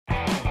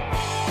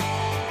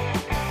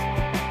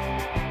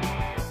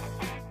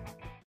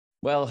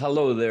Well,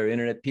 hello there,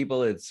 Internet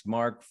people. It's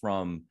Mark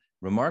from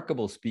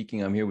Remarkable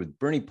Speaking. I'm here with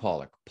Bernie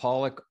Pollock,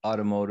 Pollock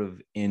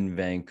Automotive in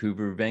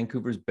Vancouver,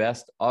 Vancouver's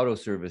best auto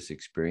service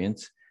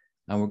experience.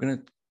 And we're going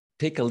to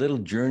take a little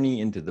journey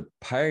into the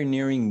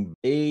pioneering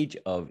age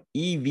of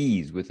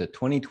EVs with a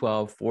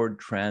 2012 Ford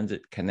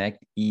Transit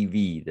Connect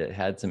EV that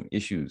had some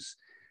issues.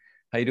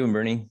 How you doing,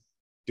 Bernie?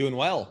 Doing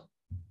well.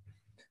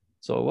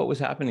 So what was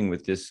happening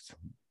with this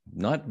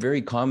not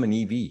very common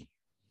EV?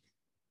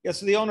 Yeah,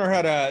 so the owner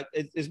had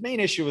his main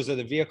issue was that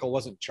the vehicle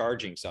wasn't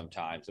charging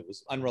sometimes. It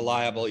was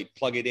unreliable. He'd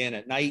plug it in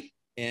at night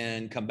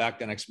and come back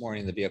the next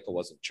morning, the vehicle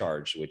wasn't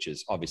charged, which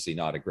is obviously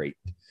not a great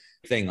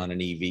thing on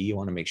an EV. You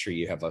want to make sure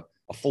you have a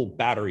full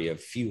battery of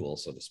fuel,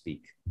 so to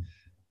speak,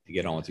 to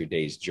get on with your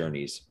day's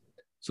journeys.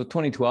 So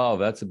 2012,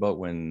 that's about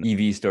when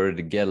EV started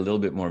to get a little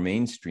bit more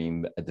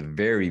mainstream at the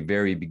very,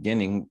 very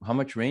beginning. How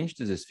much range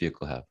does this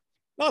vehicle have?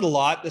 Not a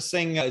lot. This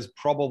thing is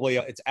probably,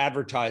 it's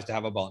advertised to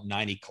have about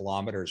 90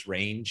 kilometers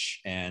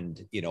range. And,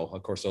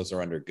 of course, those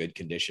are under good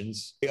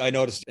conditions. I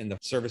noticed in the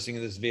servicing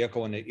of this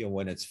vehicle,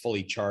 when it's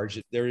fully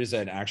charged, there is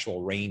an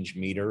actual range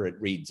meter. It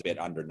reads a bit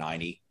under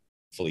 90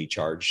 fully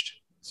charged.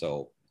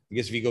 So I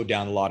guess if you go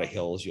down a lot of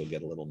hills, you'll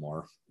get a little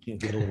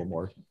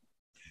more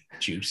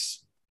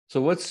juice. So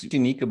what's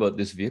unique about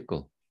this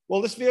vehicle?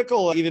 Well, this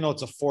vehicle, even though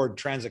it's a Ford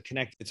Transit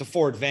Connect, it's a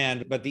Ford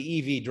van, but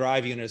the EV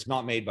drive unit is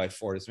not made by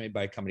Ford. It's made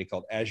by a company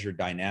called Azure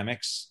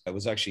Dynamics. It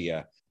was actually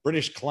a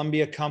British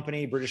Columbia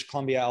company, British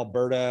Columbia,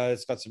 Alberta.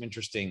 It's got some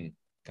interesting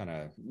kind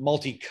of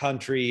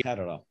multi-country, I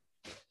don't know,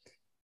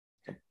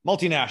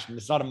 multinational.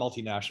 It's not a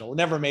multinational. It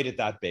never made it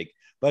that big.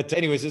 But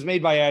anyways, it's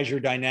made by Azure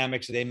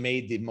Dynamics. They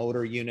made the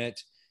motor unit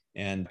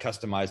and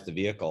customized the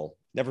vehicle.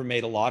 Never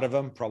made a lot of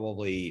them,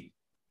 probably,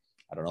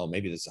 I don't know,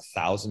 maybe there's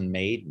 1,000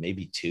 made,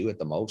 maybe 2 at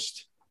the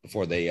most,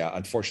 before they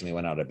unfortunately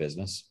went out of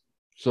business.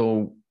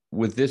 So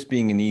with this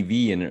being an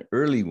EV and an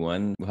early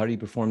one, how do you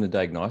perform the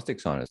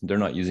diagnostics on it? They're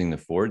not using the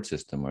Ford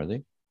system, are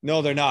they?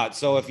 No, they're not.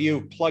 So if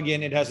you plug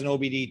in, it has an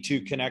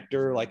OBD2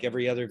 connector like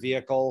every other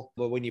vehicle.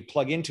 But when you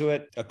plug into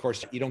it, of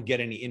course, you don't get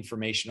any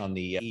information on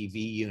the EV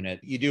unit.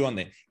 You do on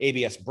the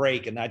ABS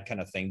brake and that kind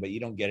of thing, but you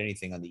don't get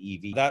anything on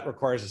the EV. That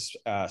requires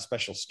a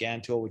special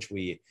scan tool, which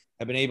we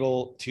have been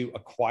able to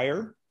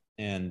acquire,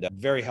 and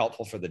very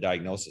helpful for the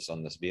diagnosis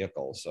on this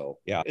vehicle. So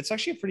yeah, it's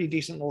actually a pretty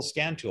decent little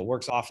scan tool. It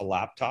works off a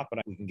laptop,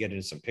 and we can get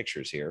into some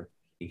pictures here.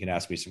 You can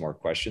ask me some more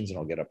questions and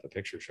I'll get up the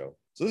picture show.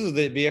 So this is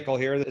the vehicle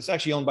here. It's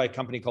actually owned by a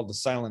company called The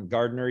Silent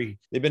Gardener.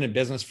 They've been in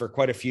business for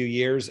quite a few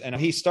years. And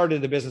he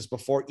started the business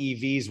before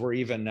EVs were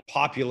even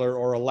popular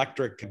or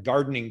electric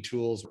gardening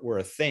tools were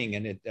a thing.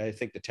 And I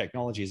think the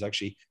technology has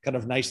actually kind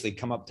of nicely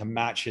come up to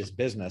match his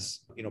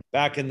business.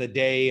 Back in the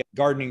day,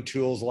 gardening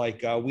tools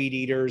like weed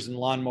eaters and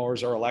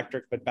lawnmowers are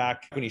electric. But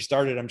back when he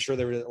started, I'm sure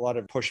there were a lot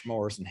of push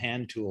mowers and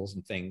hand tools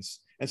and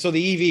things. And so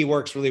the EV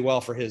works really well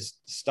for his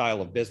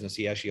style of business.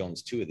 He actually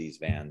owns 2 of these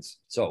vans.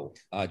 So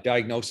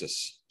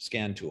diagnosis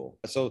scan tool.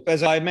 So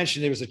as I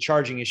mentioned, there was a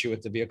charging issue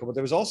with the vehicle, but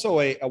there was also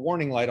a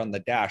warning light on the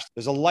dash.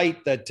 There's a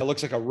light that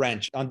looks like a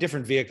wrench on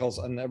different vehicles.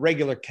 On the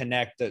regular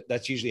Connect,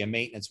 that's usually a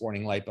maintenance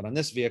warning light. But on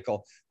this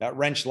vehicle, that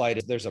wrench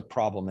light, there's a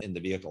problem in the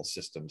vehicle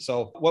system.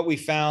 So what we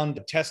found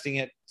testing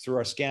it through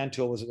our scan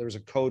tool was that there was a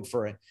code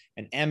for an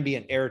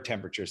ambient air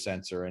temperature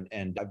sensor.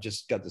 And I've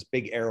just got this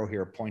big arrow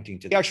here pointing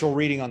to the actual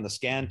reading on the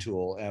scan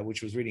tool,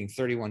 which was reading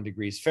 31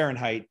 degrees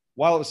Fahrenheit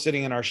while it was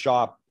sitting in our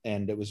shop.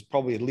 And it was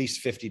probably at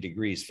least 50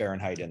 degrees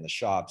Fahrenheit in the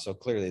shop. So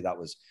clearly that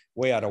was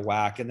way out of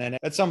whack. And then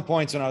at some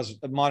points when I was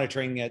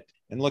monitoring it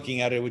and looking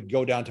at it, it would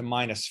go down to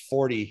minus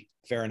 40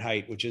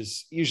 Fahrenheit, which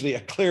is usually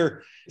a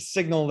clear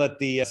signal that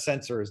the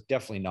sensor is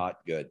definitely not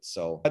good.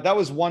 So that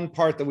was one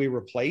part that we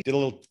replaced. Did a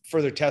little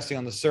further testing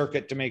on the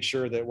circuit to make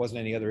sure there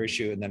wasn't any other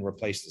issue, and then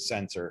replaced the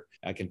sensor.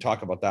 I can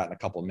talk about that in a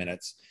couple of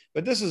minutes.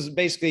 But this is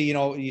basically,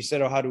 you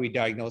said, oh, how do we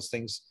diagnose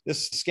things?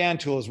 This scan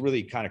tool is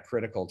really kind of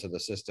critical to the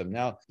system.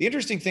 Now, the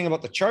interesting thing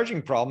about the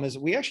charging problem is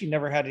we actually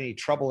never had any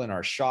trouble in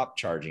our shop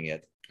charging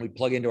it. We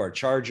plug into our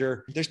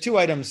charger. There's 2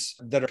 items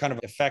that are kind of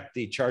affect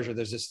the charger.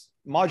 There's this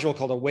module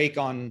called a wake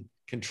on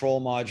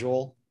control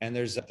module, and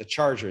there's the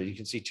charger. You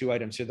can see 2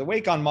 items here. The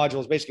wake on module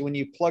is basically when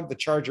you plug the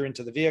charger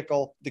into the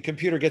vehicle, the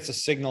computer gets a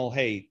signal,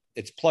 hey,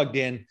 it's plugged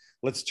in,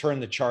 let's turn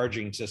the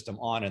charging system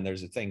on. And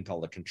there's a thing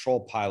called a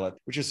control pilot,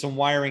 which is some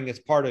wiring that's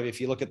part of,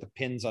 if you look at the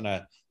pins on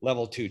a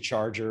level 2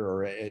 charger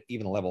or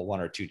even a level 1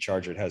 or 2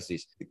 charger, it has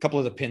a couple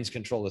of the pins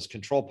control this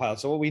control pilot.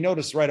 So what we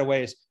notice right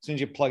away is as soon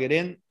as you plug it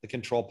in, the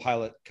control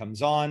pilot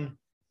comes on.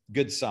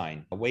 Good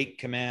sign. A wake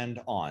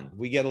command on.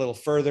 We get a little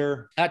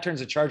further. That turns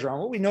the charger on.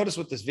 What we noticed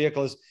with this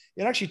vehicle is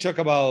it actually took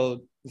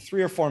about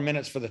 3 or 4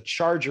 minutes for the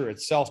charger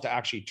itself to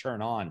actually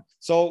turn on.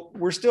 So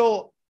we're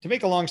still To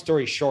make a long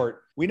story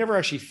short, we never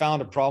actually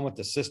found a problem with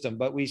the system,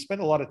 but we spent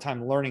a lot of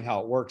time learning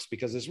how it works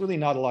because there's really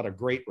not a lot of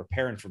great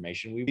repair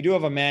information. We do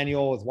have a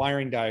manual with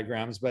wiring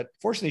diagrams, but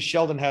fortunately,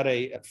 Sheldon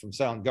from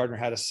Silent Gardener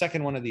had a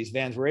second one of these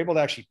vans. We were able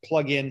to actually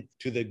plug in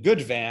to the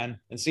good van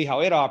and see how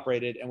it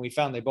operated, and we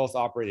found they both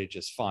operated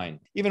just fine.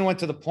 Even went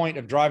to the point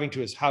of driving to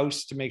his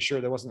house to make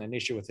sure there wasn't an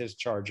issue with his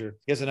charger.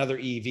 He has another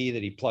EV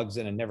that he plugs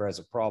in and never has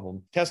a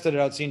problem. Tested it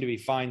out, seemed to be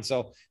fine.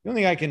 So the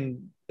only thing I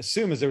can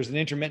assume is there was an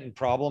intermittent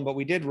problem, but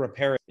we did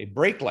repair a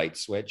brake light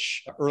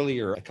switch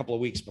earlier, a couple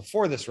of weeks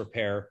before this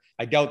repair.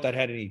 I doubt that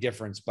had any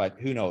difference, but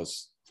who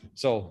knows?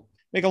 So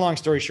make a long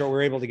story short, we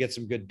were able to get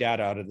some good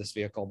data out of this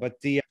vehicle. But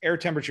the air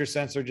temperature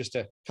sensor, just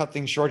to cut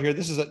things short here,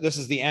 this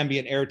is the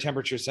ambient air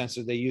temperature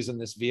sensor they use in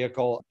this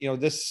vehicle. You know,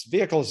 this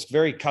vehicle is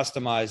very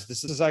customized.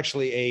 This is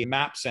actually a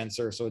MAP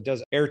sensor, so it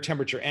does air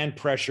temperature and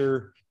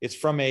pressure. It's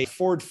from a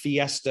Ford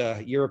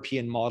Fiesta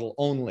European model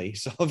only.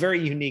 So a very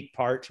unique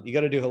part. You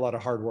got to do a lot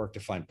of hard work to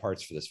find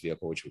parts for this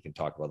vehicle, which we can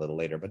talk about a little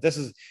later. But this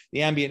is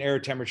the ambient air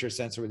temperature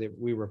sensor that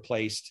we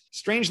replaced.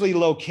 Strangely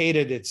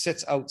located, it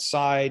sits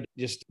outside,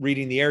 just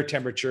reading the air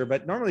temperature.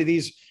 But normally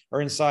these are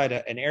inside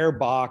an air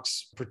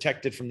box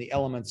protected from the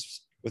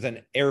elements with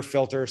an air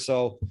filter.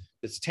 So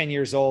it's 10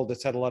 years old.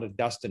 It's had a lot of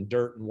dust and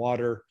dirt and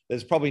water that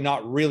it's probably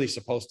not really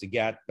supposed to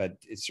get, but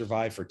it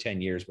survived for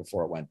 10 years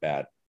before it went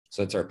bad.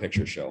 So that's our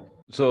picture show.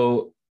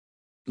 So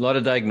a lot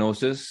of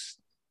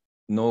diagnosis,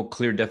 no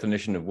clear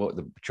definition of what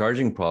the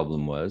charging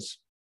problem was.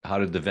 How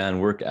did the van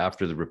work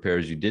after the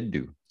repairs you did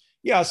do?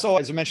 Yeah, so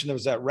as I mentioned, there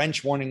was that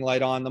wrench warning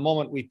light on. The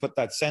moment we put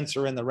that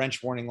sensor in, the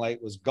wrench warning light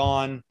was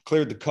gone,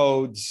 cleared the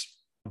codes,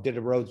 did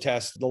a road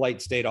test. The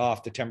light stayed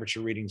off. The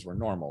temperature readings were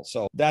normal.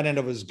 So that end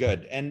of it was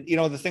good. And, you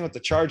know, the thing with the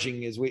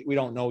charging is we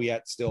don't know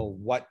yet still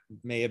what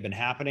may have been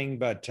happening,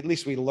 but at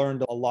least we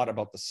learned a lot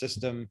about the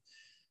system.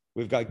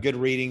 We've got good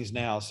readings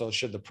now. So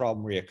should the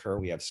problem reoccur,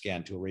 we have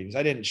scan tool readings.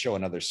 I didn't show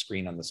another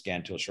screen on the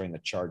scan tool showing the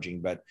charging,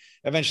 but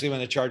eventually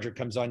when the charger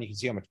comes on, you can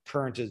see how much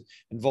current is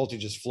and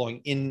voltage is flowing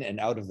in and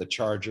out of the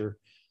charger.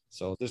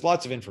 So there's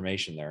lots of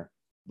information there.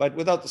 But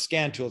without the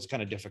scan tool, it's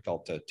kind of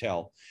difficult to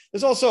tell.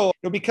 There's also, you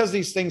know, because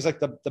these things like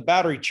the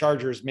battery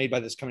charger is made by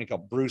this company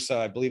called Brusa.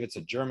 I believe it's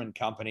a German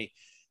company.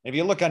 And if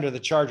you look under the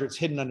charger, it's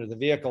hidden under the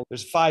vehicle.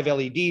 There's 5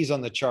 LEDs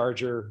on the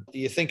charger.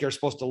 You think are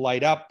supposed to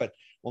light up, but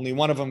only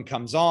one of them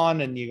comes on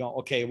and you go,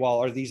 okay, well,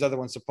 are these other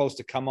ones supposed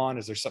to come on?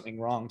 Is there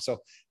something wrong?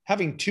 So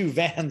having 2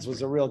 vans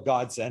was a real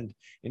godsend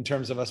in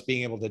terms of us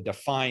being able to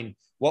define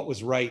what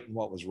was right and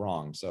what was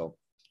wrong. So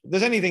if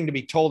there's anything to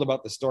be told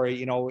about the story,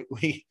 you know,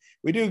 we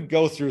do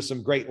go through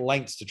some great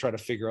lengths to try to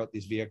figure out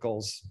these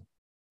vehicles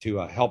to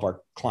help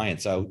our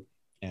clients out.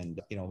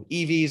 And, you know,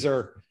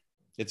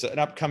 it's an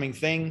upcoming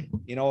thing,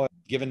 you know,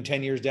 given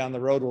 10 years down the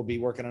road, we'll be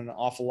working on an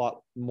awful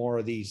lot more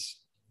of these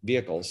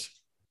vehicles.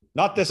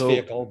 Not this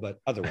vehicle, but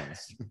other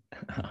ones.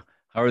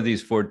 How are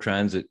these Ford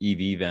Transit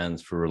EV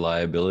vans for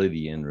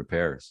reliability and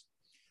repairs?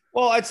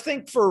 Well, I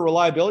think for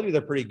reliability,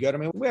 they're pretty good. I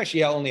mean, we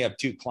actually only have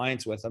 2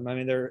 clients with them. I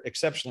mean, they're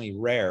exceptionally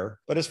rare.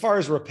 But as far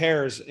as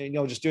repairs, you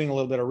know, just doing a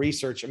little bit of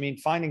research, I mean,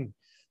 finding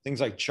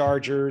things like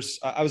chargers.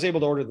 I was able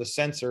to order the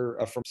sensor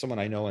from someone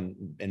I know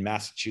in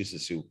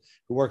Massachusetts who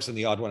works in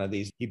the odd one of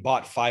these. He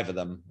bought 5 of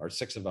them or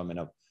 6 of them in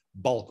a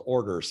bulk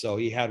order. So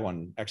he had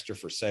one extra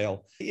for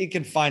sale. You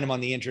can find them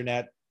on the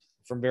internet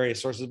from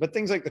various sources, but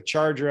things like the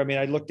charger, I mean,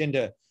 I looked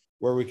into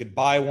where we could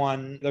buy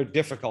one. They're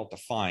difficult to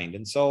find.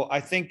 And so I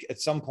think at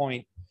some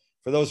point,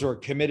 for those who are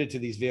committed to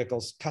these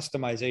vehicles,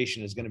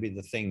 customization is going to be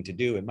the thing to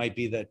do. It might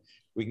be that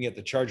we can get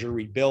the charger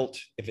rebuilt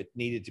if it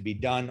needed to be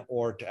done,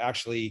 or to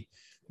actually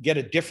get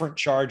a different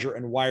charger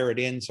and wire it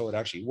in so it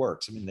actually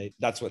works. I mean,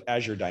 that's what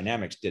Azure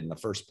Dynamics did in the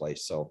first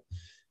place. So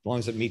as long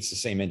as it meets the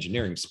same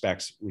engineering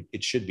specs,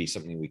 it should be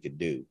something we could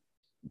do.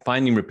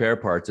 Finding repair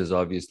parts is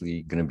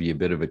obviously going to be a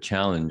bit of a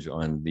challenge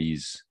on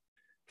these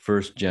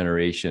first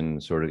generation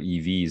sort of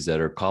EVs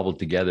that are cobbled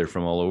together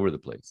from all over the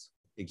place.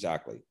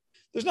 Exactly.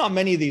 There's not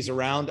many of these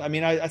around. I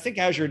mean, I think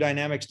Azure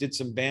Dynamics did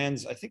some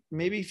vans, I think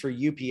maybe for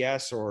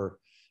UPS or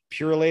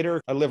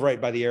Purelator. I live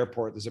right by the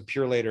airport. There's a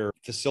Purelator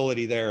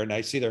facility there, and I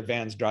see their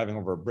vans driving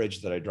over a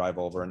bridge that I drive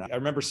over. And I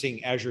remember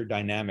seeing Azure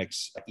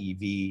Dynamics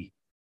EV,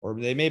 or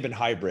they may have been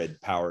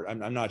hybrid powered.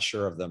 I'm not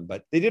sure of them,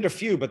 but they did a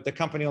few, but the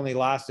company only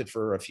lasted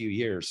for a few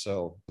years.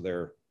 So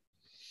they're,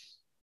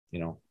 you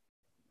know,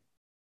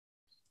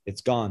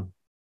 it's gone,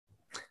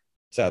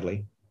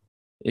 sadly.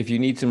 If you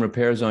need some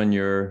repairs on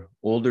your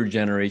older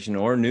generation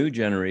or new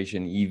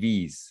generation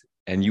EVs,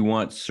 and you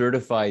want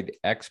certified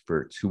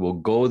experts who will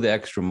go the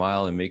extra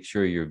mile and make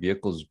sure your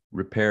vehicle's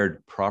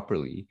repaired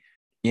properly,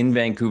 in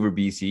Vancouver,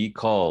 BC,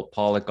 call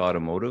Pollock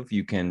Automotive.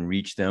 You can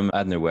reach them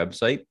at their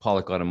website,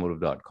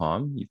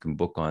 pollockautomotive.com. You can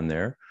book on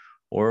there,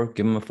 or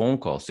give them a phone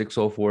call,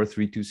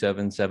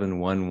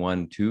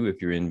 604-327-7112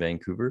 if you're in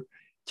Vancouver.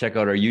 Check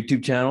out our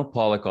YouTube channel,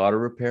 Pollock Auto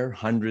Repair,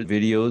 100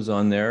 videos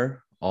on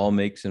there, all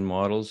makes and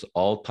models,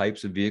 all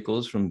types of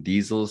vehicles from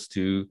diesels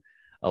to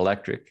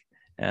electric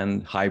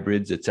and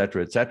hybrids, et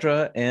cetera, et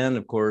cetera. And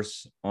of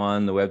course,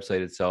 on the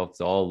website itself,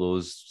 all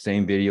those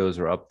same videos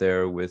are up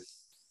there with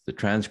the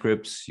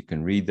transcripts. You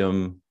can read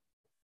them.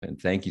 And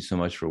thank you so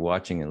much for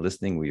watching and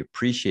listening. We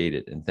appreciate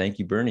it. And thank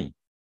you, Bernie.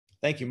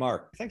 Thank you,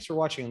 Mark. Thanks for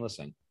watching and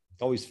listening.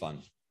 It's always fun.